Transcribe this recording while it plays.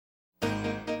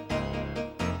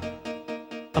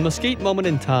A Mesquite moment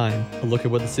in time, a look at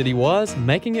what the city was,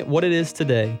 making it what it is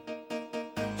today.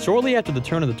 Shortly after the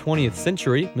turn of the 20th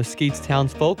century, Mesquite's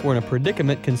townsfolk were in a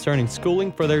predicament concerning schooling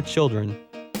for their children.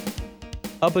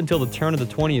 Up until the turn of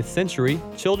the 20th century,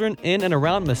 children in and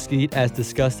around Mesquite, as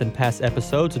discussed in past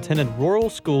episodes, attended rural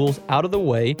schools out of the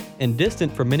way and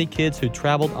distant from many kids who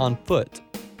traveled on foot.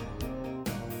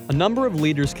 A number of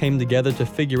leaders came together to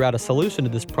figure out a solution to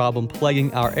this problem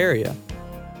plaguing our area.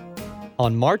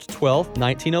 On March 12,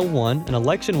 1901, an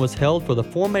election was held for the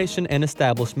formation and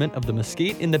establishment of the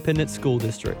Mesquite Independent School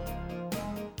District.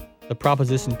 The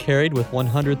proposition carried with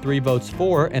 103 votes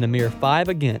for and a mere 5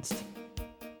 against.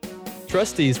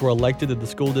 Trustees were elected to the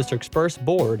school district's first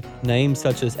board, names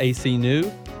such as A.C.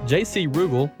 New, J.C.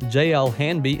 Rugel, J.L.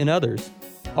 Hanby, and others.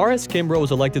 R.S. Kimbrough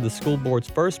was elected the school board's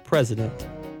first president.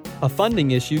 A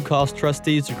funding issue caused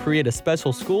trustees to create a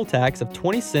special school tax of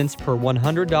 20 cents per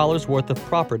 $100 worth of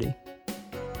property.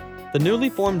 The newly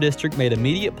formed district made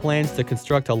immediate plans to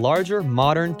construct a larger,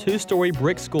 modern, 2-story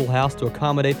brick schoolhouse to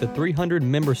accommodate the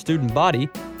 300-member student body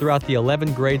throughout the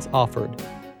 11 grades offered.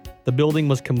 The building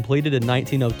was completed in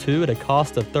 1902 at a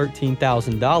cost of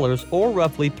 $13,000, or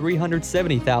roughly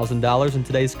 $370,000 in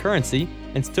today's currency,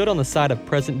 and stood on the site of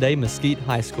present-day Mesquite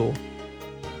High School.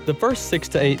 The first 6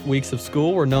 to 8 weeks of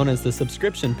school were known as the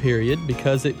subscription period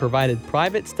because it provided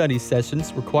private study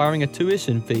sessions requiring a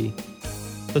tuition fee.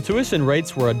 The tuition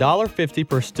rates were $1.50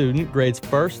 per student grades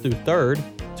 1st through 3rd,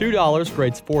 $2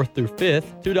 grades 4th through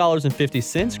 5th,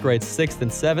 $2.50 grades 6th and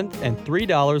 7th, and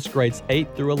 $3 grades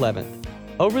 8th through 11th.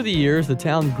 Over the years, the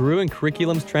town grew and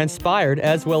curriculums transpired,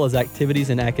 as well as activities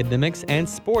in academics and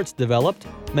sports developed,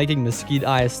 making Mesquite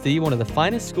ISD one of the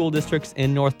finest school districts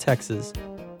in North Texas.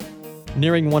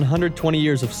 Nearing 120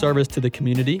 years of service to the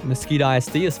community, Mesquite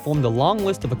ISD has formed a long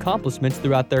list of accomplishments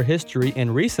throughout their history,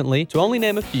 and recently, to only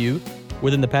name a few,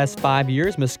 within the past 5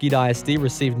 years, Mesquite ISD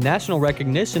received national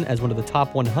recognition as one of the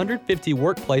top 150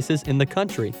 workplaces in the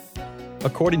country.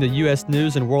 According to U.S.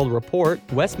 News and World Report,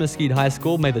 West Mesquite High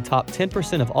School made the top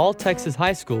 10% of all Texas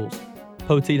high schools.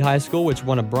 Poteet High School, which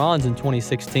won a bronze in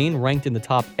 2016, ranked in the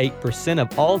top 8%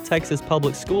 of all Texas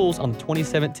public schools on the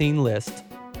 2017 list.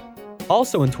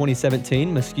 Also in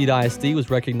 2017, Mesquite ISD was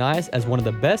recognized as one of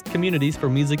the best communities for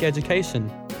music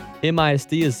education.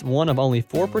 MISD is one of only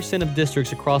 4% of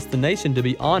districts across the nation to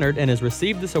be honored and has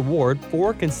received this award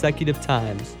 4 consecutive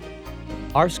times.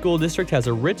 Our school district has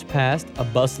a rich past, a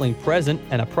bustling present,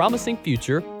 and a promising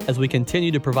future as we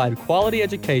continue to provide quality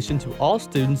education to all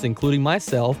students, including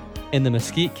myself, in the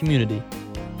Mesquite community.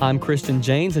 I'm Christian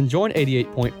James, and join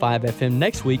 88.5 FM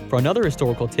next week for another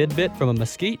historical tidbit from a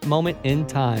Mesquite moment in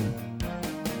time.